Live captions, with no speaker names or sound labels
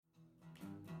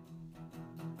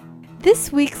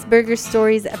This week's Burger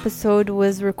Stories episode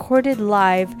was recorded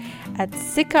live at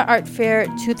Sika Art Fair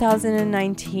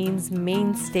 2019's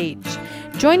main stage.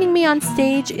 Joining me on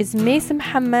stage is Mason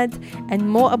Muhammad and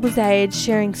Mo Abu Zaid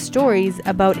sharing stories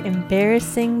about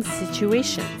embarrassing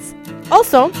situations.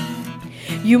 Also,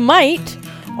 you might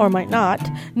or might not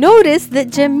notice that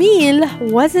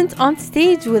Jamil wasn't on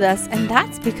stage with us, and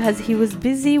that's because he was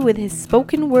busy with his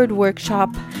spoken word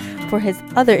workshop for his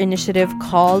other initiative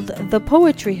called The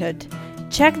Poetry Hood.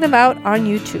 Check them out on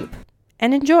YouTube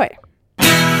and enjoy.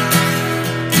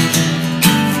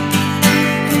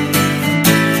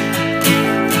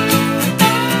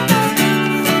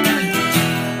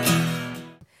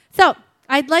 So,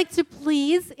 I'd like to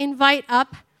please invite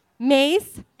up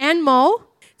Mace and Mo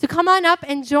to come on up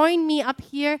and join me up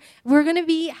here. We're going to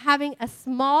be having a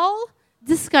small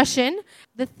discussion.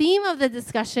 The theme of the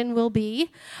discussion will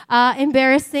be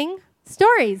embarrassing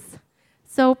stories.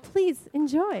 So please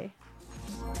enjoy.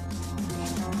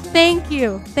 Thank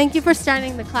you. Thank you for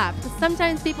starting the clap. Because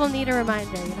sometimes people need a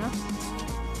reminder, you know?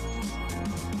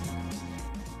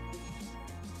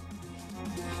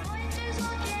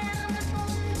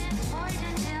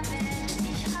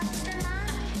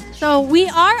 So we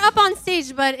are up on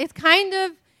stage, but it's kind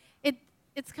of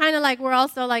like we're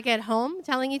also like at home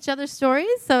telling each other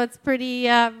stories. So it's pretty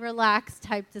relaxed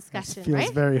type discussion, right? It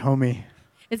feels very homey.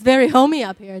 It's very homey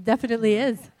up here. It definitely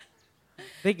is.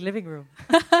 Big living room.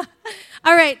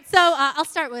 All right. So I'll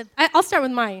start with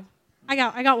mine. I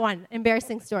got one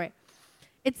embarrassing story.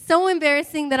 It's so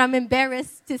embarrassing that I'm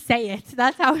embarrassed to say it.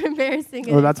 That's how embarrassing it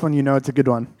is. Oh, that's when you know it's a good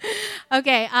one.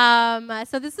 Okay.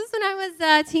 So this is when I was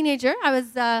a teenager. I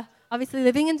was obviously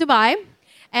living in Dubai,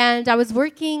 and I was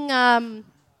working.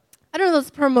 I don't know, those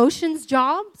promotions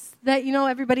jobs that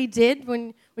everybody did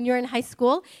when you're in high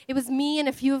school. It was me and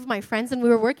a few of my friends, and we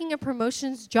were working a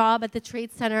promotions job at the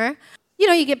Trade Center.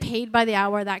 You get paid by the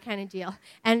hour, that kind of deal.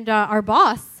 And our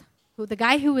boss, the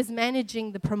guy who was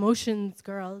managing the promotions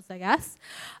girls, I guess,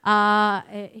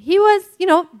 he was,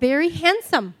 very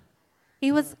handsome.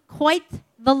 He was quite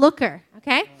the looker,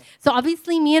 okay? So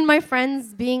obviously me and my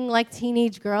friends, being like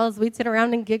teenage girls, we'd sit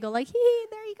around and giggle like, hee,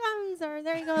 there he comes, or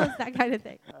there he goes, that kind of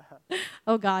thing.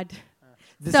 Oh, God.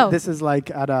 This is like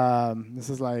at a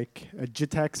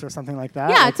Jitex or something like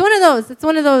that? Yeah, it's one of those. It's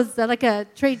one of those, like a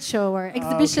trade show or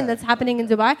exhibition that's happening in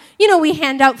Dubai. We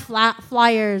hand out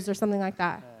flyers or something like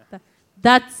that.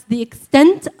 That's the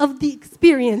extent of the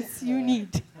experience you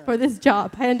need for this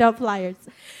job, hand out flyers.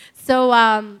 So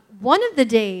one of the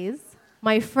days,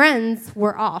 my friends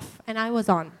were off and I was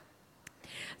on.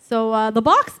 So the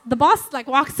boss like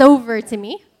walks over to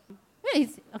me.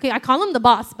 I call him the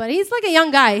boss, but he's like a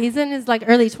young guy. He's in his like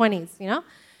early 20s,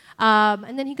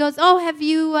 And then he goes, "Oh, have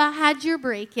you had your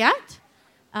break yet?"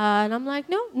 And I'm like,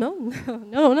 no,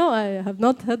 I have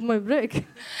not had my break.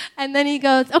 And then he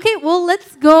goes, "Okay, well,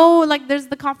 let's go. Like, there's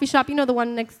the coffee shop, the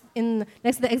one next to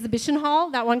the exhibition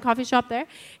hall, that one coffee shop there."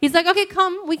 He's like, "Okay,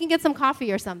 come, we can get some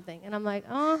coffee or something." And I'm like,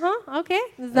 okay.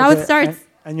 This is how it starts.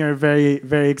 And you're very,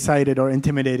 very excited or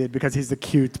intimidated because he's a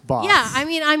cute boss. Yeah, I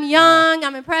mean, I'm young,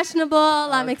 I'm impressionable,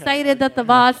 I'm excited that the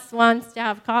boss wants to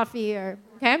have coffee,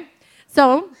 okay?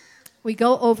 So we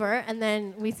go over, and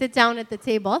then we sit down at the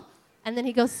table, and then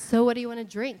he goes, "So what do you want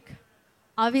to drink?"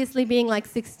 Obviously, being like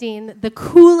 16, the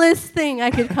coolest thing I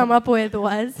could come up with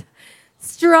was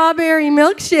strawberry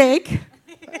milkshake.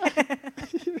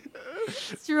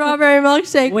 Strawberry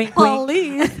milkshake, wink,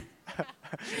 please. wink.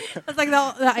 I was like,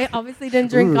 no, I obviously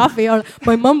didn't drink coffee, or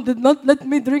my mom did not let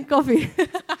me drink coffee.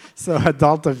 So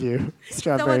adult of you,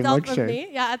 strawberry So adult milkshake. of me,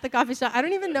 yeah, at the coffee shop. I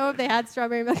don't even know if they had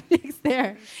strawberry milkshakes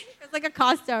there. It was like a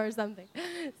Costa or something.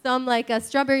 So I'm like, a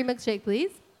strawberry milkshake,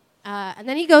 please. And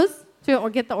then he goes to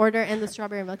get the order and the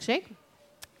strawberry milkshake.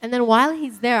 And then while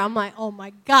he's there, I'm like, oh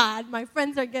my God, my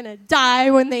friends are going to die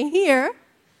when they hear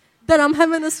that I'm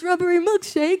having a strawberry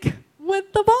milkshake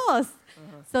with the boss.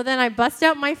 So then I bust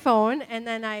out my phone, and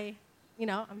then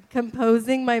I'm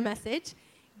composing my message.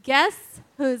 Guess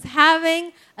who's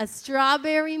having a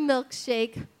strawberry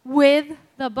milkshake with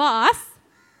the boss?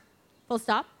 Full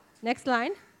stop. Next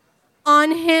line.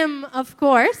 On him, of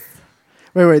course.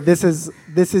 Wait. This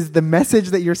is the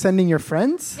message that you're sending your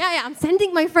friends? Yeah. I'm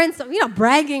sending my friends some,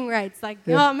 bragging rights. Like,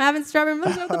 I'm having strawberry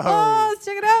milkshake with the boss.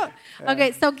 Check it out.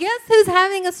 Okay, so guess who's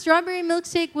having a strawberry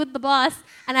milkshake with the boss?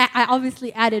 And I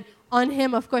obviously added on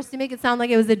him, of course, to make it sound like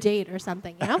it was a date or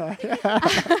something,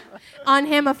 On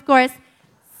him, of course.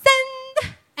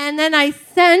 Send. And then I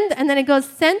send, and then it goes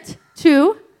sent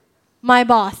to my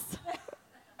boss.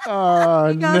 Oh,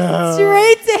 It goes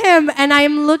straight to him. And I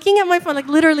am looking at my phone, like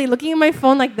literally looking at my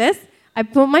phone like this. I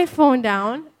put my phone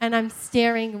down and I'm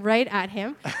staring right at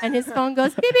him, and his phone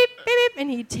goes beep beep beep beep, and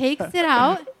he takes it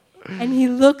out and he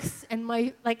looks, and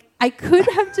I could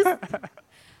have just.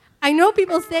 I know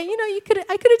people say, I could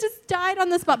have just died on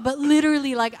the spot, but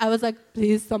literally, I was like,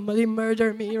 please, somebody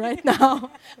murder me right now.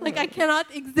 I cannot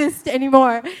exist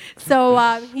anymore. So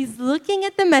he's looking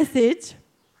at the message,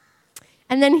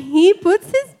 and then he puts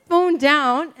his phone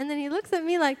down, and then he looks at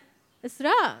me like,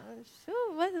 Isra,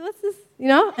 what's this?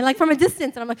 And from a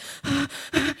distance, and I'm like,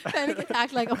 panic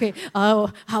attack, okay,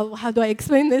 how do I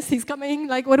explain this? He's coming,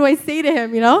 what do I say to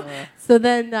him, So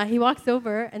then he walks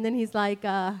over, and then he's like,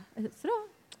 Isra,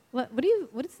 what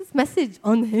is this message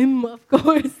on him, of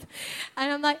course?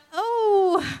 And I'm like,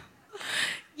 oh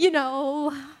my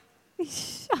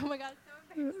God, so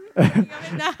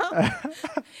embarrassing now.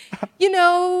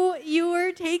 You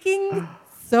were taking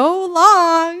so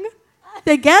long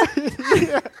to get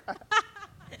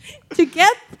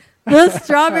the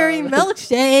strawberry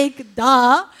milkshake,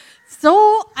 duh.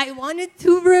 So I wanted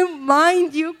to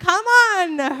remind you, come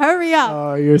on, hurry up.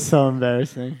 Oh, you're so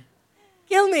embarrassing.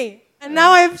 Kill me. And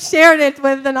now I've shared it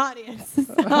with an audience.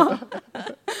 So.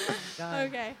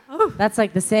 Okay. Oh. That's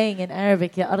like the saying in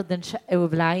Arabic, يا أرض انشق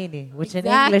وبالعيني, which in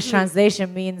Exactly. English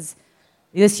translation means,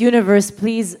 this universe,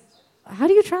 please. How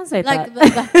do you translate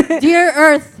that? Dear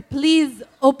Earth, please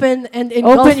open and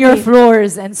engulf Open your me.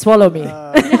 floors and swallow me.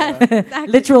 Yes, exactly.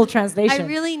 Literal translation. I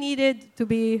really needed to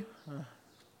be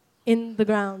in the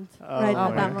ground right Oh at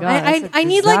my that moment. God, that's a I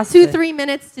need disaster. 2-3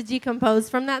 minutes to decompose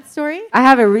from that story. I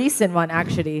have a recent one,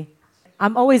 actually.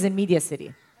 I'm always in Media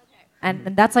City.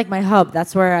 And that's like my hub.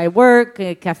 That's where I work,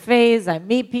 cafes, I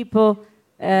meet people.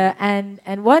 And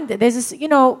one day, there's this,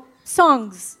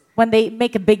 songs when they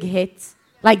make a big hit,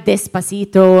 like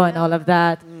Despacito and all of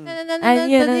that.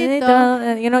 And,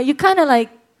 you kind of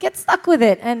get stuck with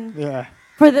it. And Yeah.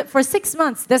 for 6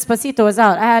 months, Despacito was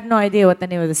out. I had no idea what the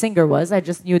name of the singer was. I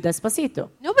just knew Despacito.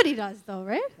 Nobody does, though,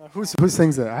 right? Who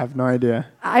sings it? I have no idea.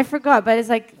 I forgot, but it's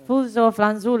like Fuzo,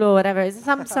 Flanzulo, whatever. It's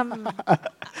some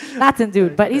Latin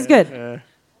dude, but he's good.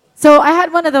 So I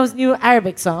had one of those new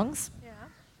Arabic songs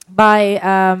by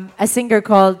a singer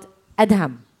called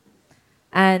Adham,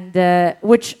 and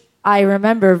which I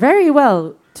remember very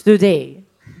well today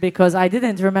because I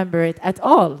didn't remember it at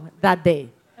all that day.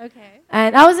 Okay.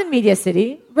 And I was in Media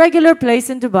City, regular place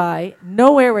in Dubai,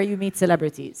 nowhere where you meet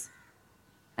celebrities.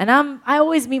 And I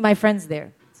always meet my friends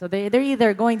there. So they're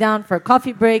either going down for a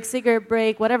coffee break, cigarette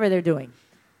break, whatever they're doing.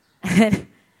 And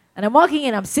I'm walking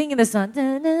in, I'm singing the song.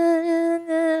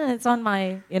 It's on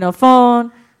my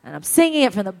phone, and I'm singing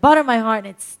it from the bottom of my heart, and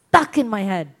it's stuck in my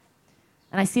head.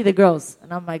 And I see the girls,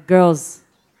 and I'm like, girls,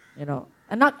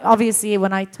 And not obviously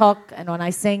when I talk and when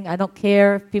I sing, I don't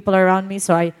care if people are around me,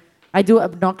 so I do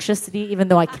obnoxiously, even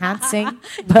though I can't sing,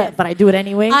 but I do it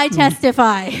anyway. I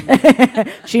testify.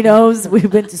 She knows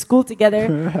we've been to school together,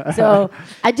 so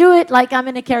I do it like I'm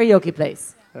in a karaoke place.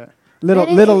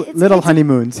 Little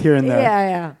honeymoons here and there.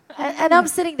 Yeah. And I'm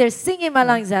sitting there singing my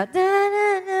lungs out,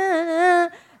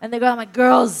 and they go, "I'm like,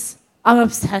 girls, I'm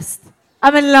obsessed.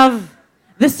 I'm in love.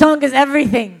 This song is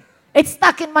everything. It's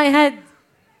stuck in my head."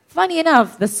 Funny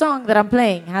enough, the song that I'm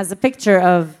playing has a picture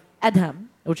of Adham,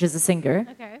 which is a singer.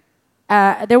 Okay.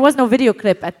 There was no video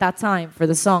clip at that time for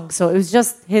the song, so it was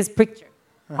just his picture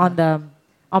on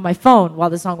my phone while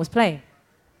the song was playing.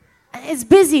 And it's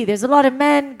busy. There's a lot of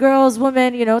men, girls, women.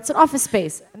 It's an office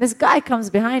space. And this guy comes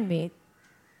behind me,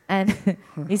 and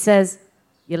he says,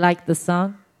 "You like the song?"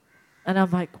 And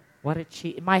I'm like,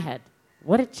 in my head,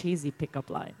 what a cheesy pickup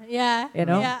line. Yeah.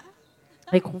 Yeah.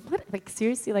 Like, what? Like,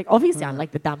 seriously? Like, obviously, I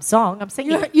like the damn song. I'm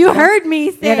singing it. You heard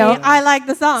me say, I like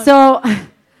the song. So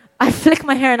I flick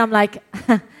my hair and I'm like,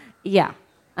 yeah.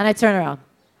 And I turn around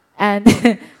and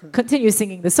continue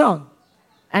singing the song.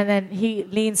 And then he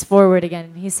leans forward again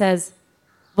and he says,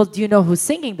 "Well, do you know who's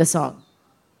singing the song?"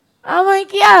 I'm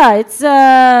like, "Yeah, it's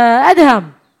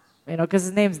Adham." Because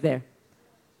his name's there.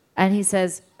 And he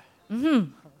says, "Mm-hmm."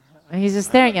 And he's just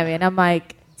staring at me. And I'm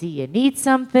like, "Do you need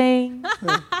something?"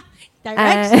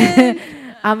 Direction.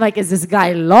 I'm like, "Is this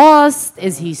guy lost?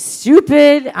 Is he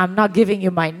stupid? I'm not giving you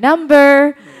my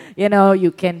number.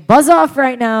 You can buzz off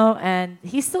right now." And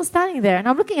he's still standing there. And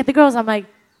I'm looking at the girls. I'm like,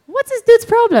 "What's this dude's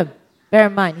problem?" Bear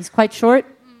in mind, he's quite short.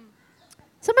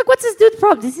 So I'm like, "What's this dude's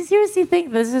problem? Does he seriously think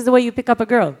this is the way you pick up a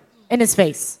girl?" In his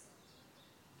face.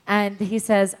 And he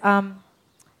says,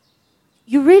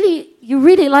 You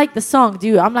really like the song, do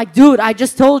you?" I'm like, "Dude, I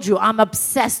just told you I'm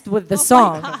obsessed with the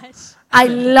song. My gosh. I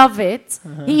love it.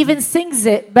 He even sings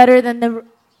it better than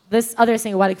this other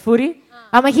singer, Walik Furi."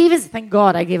 I'm like, thank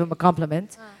God I gave him a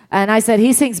compliment. And I said,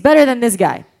 "He sings better than this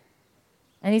guy."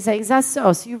 And he's like, is that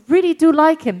so? So you really do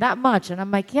like him that much? And I'm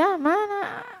like, yeah,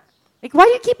 man. Like, why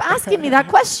do you keep asking me that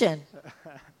question?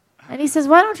 And he says,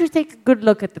 why don't you take a good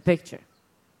look at the picture?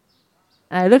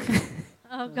 And I look,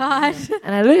 Oh gosh.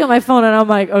 and I look at my phone, and I'm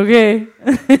like, okay.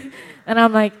 And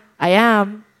I'm like, I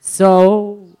am.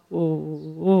 So,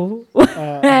 and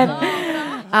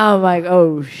I'm like,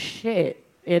 oh shit,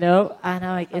 you know? And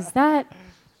I'm like, is that?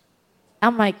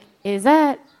 I'm like, is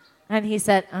that? And he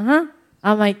said, uh-huh.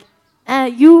 I'm like,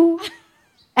 you,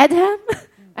 Edham?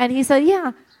 And he said,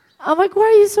 yeah. I'm like, why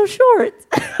are you so short?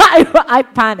 I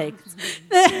panicked.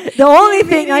 The only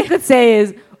thing I could say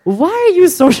is, why are you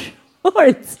so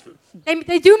short?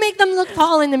 They do make them look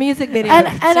tall in the music video. And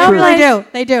I'm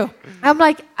like, they do. I'm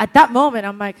like, at that moment,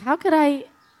 I'm like, how could I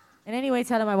in any way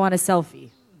tell him I want a selfie?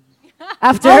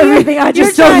 After everything I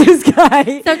just told this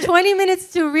guy. So 20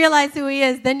 minutes to realize who he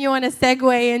is, then you want to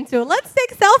segue into, let's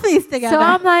take selfies together. So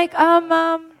I'm like,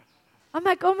 oh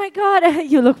my God,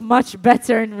 you look much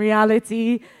better in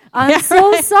reality. I'm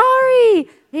so sorry.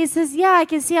 He says, yeah, I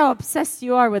can see how obsessed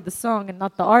you are with the song and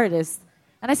not the artist.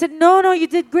 And I said, no, you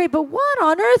did great, but what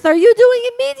on earth are you doing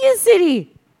in Media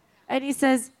City? And he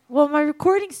says, well, my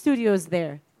recording studio is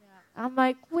there. Yeah. I'm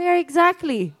like, where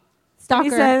exactly? Stalker. He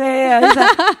said, He's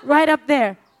like, right up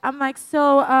there. I'm like,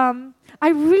 so I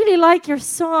really like your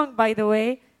song, by the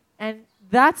way. And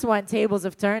that's when tables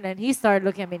have turned, and he started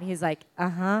looking at me, and he's like,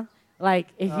 uh-huh. Like,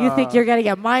 if you think you're going to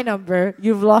get my number,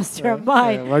 you've lost your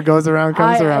mind. Yeah, what goes around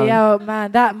comes around. Yo,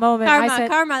 man, that moment. Karma,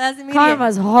 that's immediate.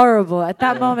 Karma's horrible. At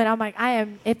that moment, I'm like,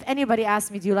 if anybody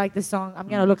asks me, do you like this song? I'm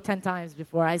going to look 10 times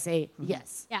before I say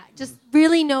yes. Yeah, just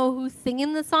really know who's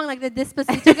singing the song, like the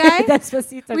Despacito guy.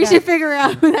 Despacito We guy. should figure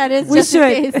out who that is. We just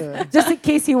should. in case. Just in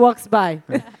case he walks by.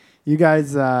 You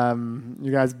guys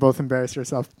both embarrass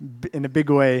yourself in a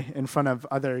big way in front of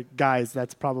other guys.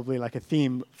 That's probably like a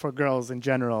theme for girls in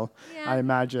general, I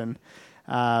imagine.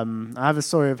 I have a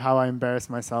story of how I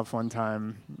embarrassed myself one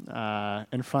time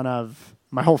in front of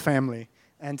my whole family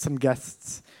and some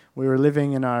guests. We were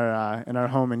living in our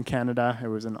home in Canada. It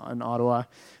was in Ottawa.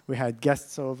 We had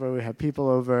guests over. We had people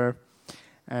over,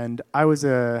 and I was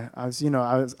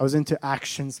into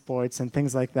action sports and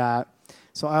things like that.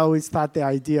 So I always thought the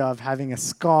idea of having a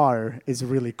scar is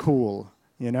really cool.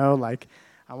 You know, like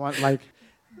I want like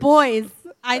boys.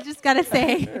 I just gotta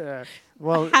say,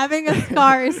 well, having a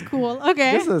scar is cool.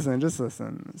 Okay. Just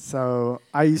listen. So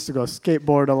I used to go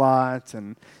skateboard a lot,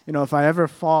 and you know, if I ever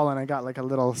fall and I got like a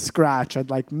little scratch, I'd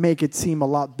like make it seem a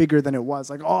lot bigger than it was.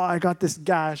 Like, oh, I got this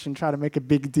gash, and try to make a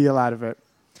big deal out of it.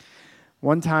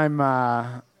 One time,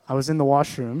 I was in the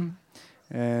washroom,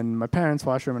 in my parents'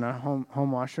 washroom, in our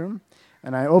home washroom.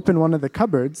 And I opened one of the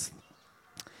cupboards,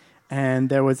 and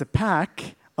there was a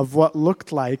pack of what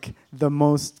looked like the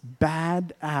most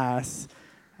badass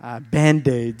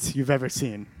Band-Aids you've ever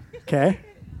seen. Okay?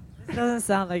 It doesn't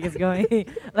sound like it's going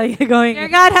Dear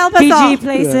God help us PG all.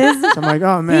 places. Yeah. So I'm like,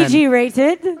 oh man. PG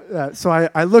rated. So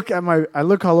I look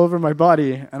all over my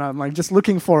body, and I'm like just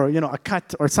looking for a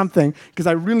cut or something, because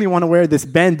I really want to wear this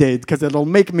Band-Aid because it'll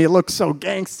make me look so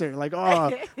gangster. Like,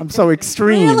 oh, I'm so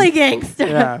extreme. Really gangster.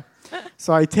 Yeah.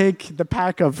 So I take the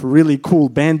pack of really cool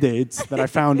Band-Aids that I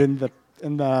found in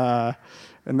the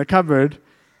cupboard,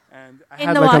 and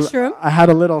I had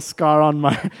a little scar on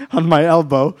my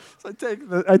elbow. So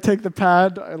I take the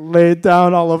pad, I lay it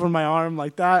down all over my arm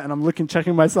like that, and I'm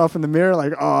checking myself in the mirror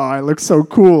like, oh, I look so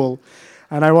cool.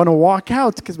 And I want to walk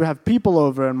out because we have people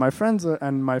over and my friends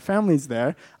and my family's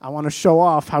there. I want to show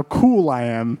off how cool I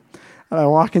am. And I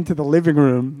walk into the living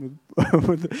room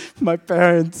with my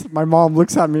parents. My mom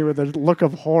looks at me with a look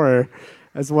of horror,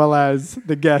 as well as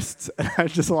the guests. And I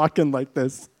just walk in like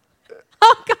this.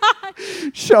 Oh, God.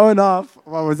 Showing off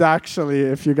what was actually,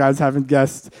 if you guys haven't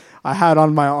guessed, I had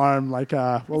on my arm like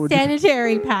a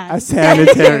sanitary pad. A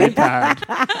sanitary pad.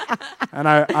 And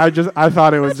I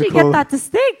thought it was How'd you cool. get that to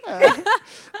stick?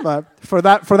 But for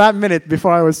that minute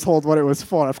before I was told what it was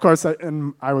for, of course,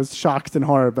 I was shocked in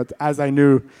horror. But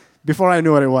before I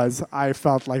knew what it was, I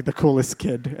felt like the coolest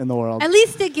kid in the world. At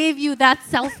least it gave you that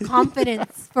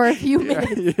self-confidence for a few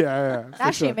minutes. Yeah.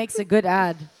 Actually, it makes a good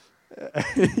ad.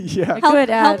 Yeah. Good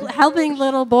ad. Helping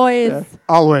little boys. Yeah.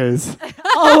 Always.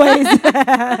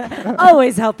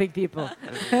 Always helping people.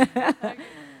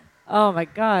 Oh my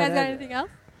God. You guys got anything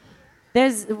else?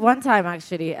 There's one time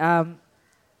actually.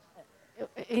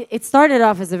 It started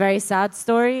off as a very sad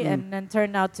story and then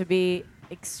turned out to be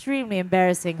extremely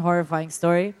embarrassing, horrifying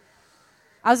story.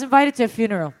 I was invited to a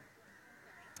funeral,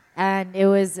 and it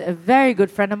was a very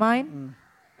good friend of mine.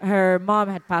 Her mom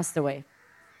had passed away.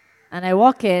 And I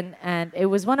walk in, and it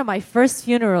was one of my first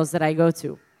funerals that I go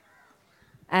to.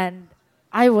 And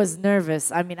I was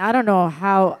nervous. I mean, I don't know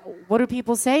what do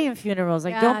people say in funerals?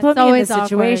 Like, don't put it's me in this always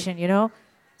situation, awkward. you know?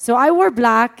 So I wore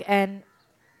black and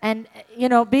you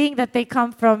know, being that they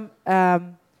come from a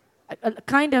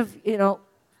kind of, you know,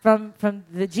 from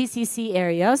the GCC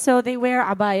area, so they wear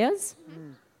abayas.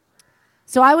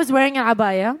 So I was wearing an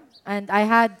abaya, and I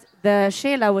had the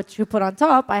shela, which you put on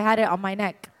top, I had it on my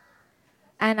neck.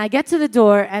 And I get to the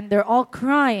door, and they're all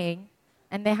crying,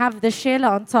 and they have the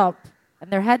shela on top, and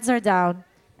their heads are down,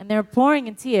 and they're pouring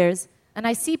in tears. And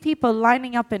I see people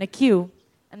lining up in a queue,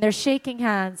 and they're shaking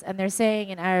hands, and they're saying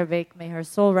in Arabic, may her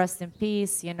soul rest in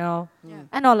peace, you know,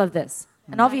 and all of this.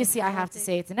 And obviously, I have to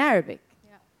say it in Arabic.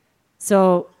 Yeah.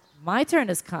 So my turn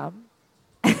has come,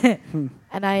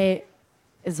 and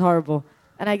it's horrible.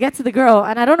 And I get to the girl,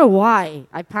 and I don't know why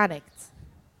I panicked.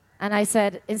 And I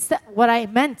said, what I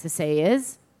meant to say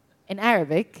is, in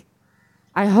Arabic,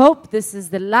 I hope this is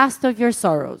the last of your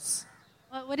sorrows.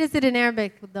 What is it in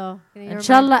Arabic, though?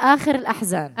 Inshallah, akhir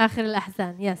al-ahzan. Akhir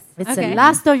al-ahzan, yes. It's the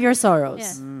last of your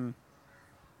sorrows. Yeah.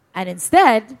 And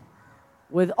instead,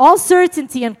 with all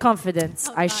certainty and confidence,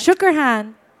 I shook her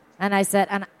hand, and I said,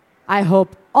 and I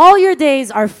hope all your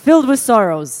days are filled with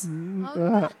sorrows.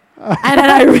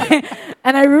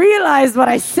 And I realized what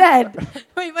I said.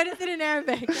 Wait, what is it in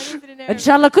Arabic?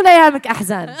 Inshallah, kul ayamak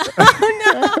ahzan.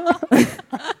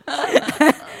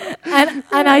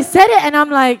 And I said it, and I'm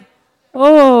like,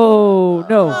 oh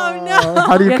no. Oh no.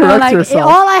 How do you correct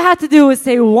yourself? All I had to do was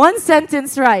say one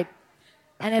sentence right.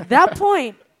 And at that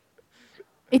point,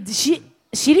 she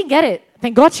didn't get it.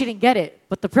 Thank God she didn't get it.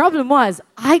 But the problem was,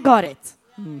 I got it.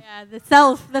 Yeah, the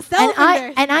self.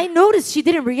 And I noticed she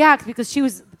didn't react because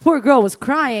the poor girl was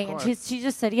crying, and she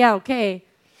just said, yeah, okay.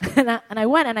 And I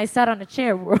went and I sat on a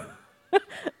chair.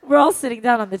 We're all sitting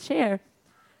down on the chair.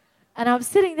 And I'm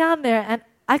sitting down there, and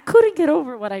I couldn't get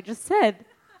over what I just said.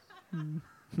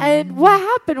 And what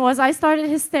happened was I started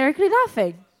hysterically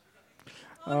laughing.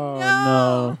 Oh,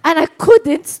 no. And I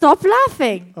couldn't stop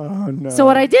laughing. Oh, no. So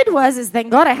what I did was, thank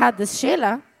God I had this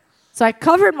shela. So I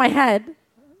covered my head.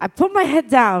 I put my head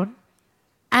down.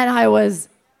 And I was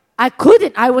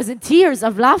in tears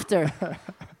of laughter.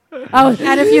 I was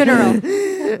at a funeral.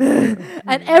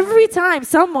 And every time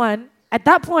someone, at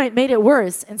that point, made it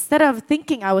worse, instead of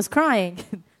thinking I was crying,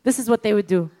 this is what they would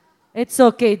do. It's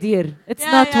okay, dear. It's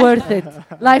not worth it.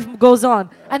 Life goes on.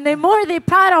 And the more they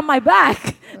pat on my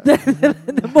back,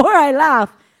 the more I laugh.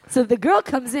 So the girl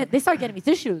comes in. They start getting me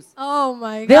tissues. Oh,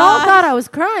 my God. They all thought I was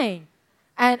crying.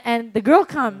 And the girl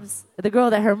comes, the girl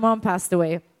that her mom passed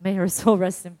away, may her soul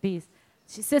rest in peace.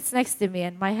 She sits next to me,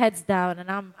 and my head's down, and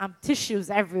I'm tissues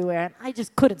everywhere, and I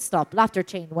just couldn't stop. Laughter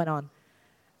chain went on.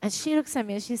 And she looks at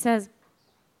me, and she says,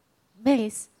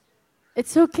 Mace,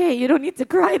 it's okay. You don't need to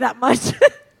cry that much.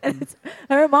 And it's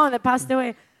her mom that passed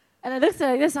away. And I looked at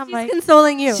her like this. She's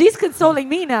consoling you. She's consoling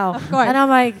me now. Of course. And I'm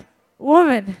like,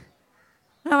 woman.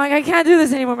 I'm like, I can't do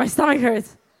this anymore. My stomach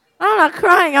hurts. I'm not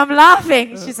crying. I'm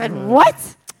laughing. She said, what?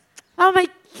 I'm like,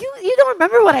 you don't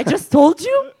remember what I just told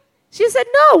you? She said,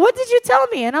 no. What did you tell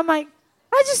me? And I'm like,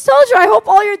 I just told you. I hope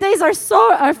all your days are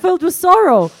filled with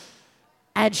sorrow.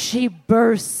 And she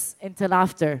bursts into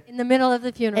laughter. In the middle of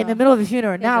the funeral. In the middle of the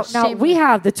funeral. Now we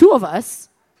have the two of us.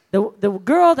 The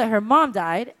girl that her mom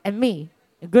died, and me,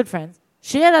 and good friends.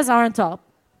 Sheilas are on top.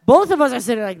 Both of us are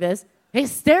sitting like this,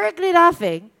 hysterically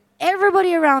laughing.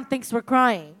 Everybody around thinks we're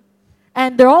crying.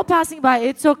 And they're all passing by.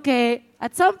 It's okay.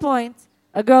 At some point,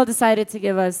 a girl decided to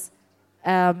give us,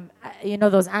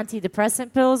 those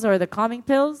antidepressant pills or the calming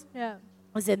pills. Yeah.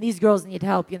 I said, these girls need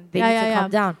help. They need to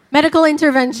calm down. Medical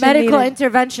intervention.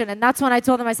 Intervention. And that's when I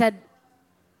told them, I said,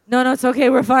 no, it's okay.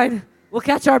 We're fine. We'll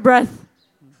catch our breath.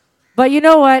 But you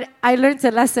know what? I learned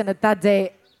a lesson at that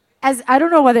day. As I don't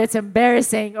know whether it's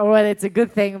embarrassing or whether it's a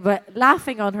good thing, but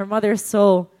laughing on her mother's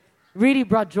soul really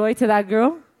brought joy to that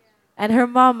girl. And her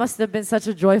mom must have been such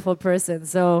a joyful person.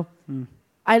 So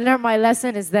I learned my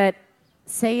lesson is that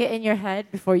say it in your head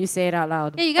before you say it out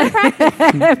loud. Yeah, you gotta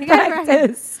practice. You gotta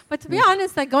practice. But to be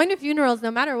honest, like going to funerals,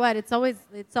 no matter what, it's always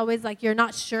like you're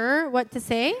not sure what to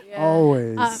say. Yeah.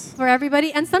 Always. For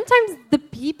everybody. And sometimes the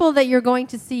people that you're going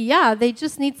to see, they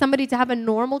just need somebody to have a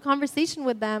normal conversation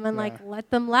with them and like let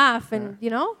them laugh and,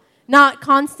 not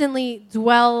constantly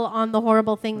dwell on the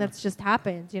horrible thing that's just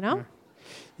happened,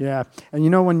 Yeah.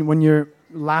 And when you're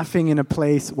laughing in a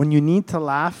place, when you need to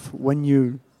laugh, when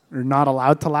you are not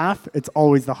allowed to laugh, it's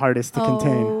always the hardest to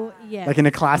contain. Yes. Like in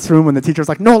a classroom when the teacher's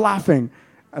like, no laughing.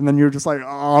 And then you're just like,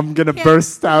 oh, I'm going to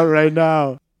burst out right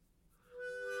now.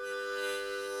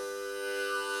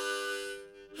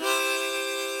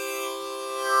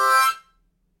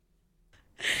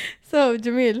 So,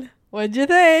 Jamil, what'd you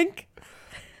think?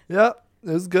 Yeah,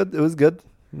 It was good. It was good.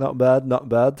 Not bad. Not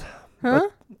bad. Huh?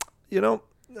 But,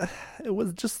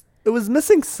 it was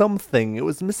missing something. It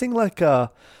was missing like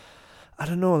a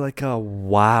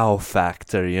wow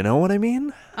factor. You know what I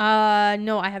mean?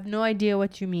 No, I have no idea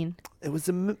what you mean. It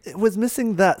was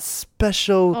missing that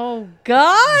special Oh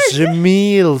God!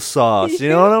 Jamil sauce. You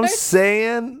know what I'm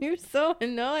saying? You're so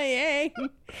annoying,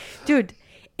 dude.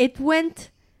 It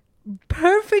went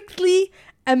perfectly,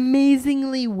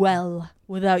 amazingly well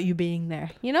without you being there.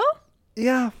 You know?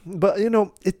 Yeah, but it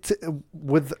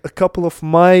with a couple of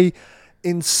my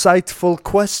insightful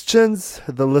questions,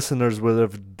 the listeners would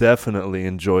have definitely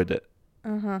enjoyed it.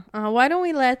 Why don't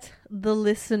we let the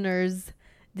listeners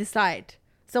decide?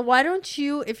 So why don't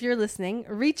you, if you're listening,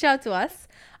 reach out to us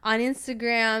on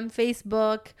Instagram,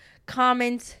 Facebook,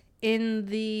 comment in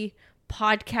the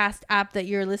podcast app that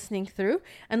you're listening through,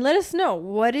 and let us know,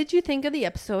 what did you think of the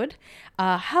episode?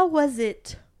 How was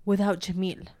it without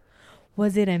Jamil?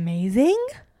 Was it amazing?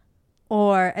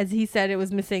 Or, as he said, it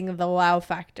was missing the wow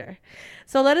factor.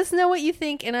 So let us know what you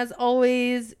think. And as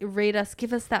always, rate us.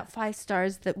 Give us that 5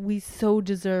 stars that we so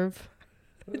deserve.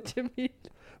 Jamil.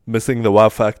 Missing the wow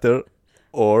factor,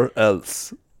 or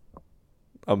else.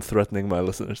 I'm threatening my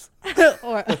listeners.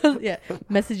 Or, yeah,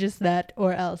 messages that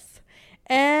or else.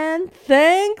 And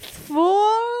thanks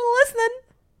for listening.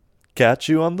 Catch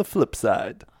you on the flip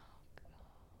side.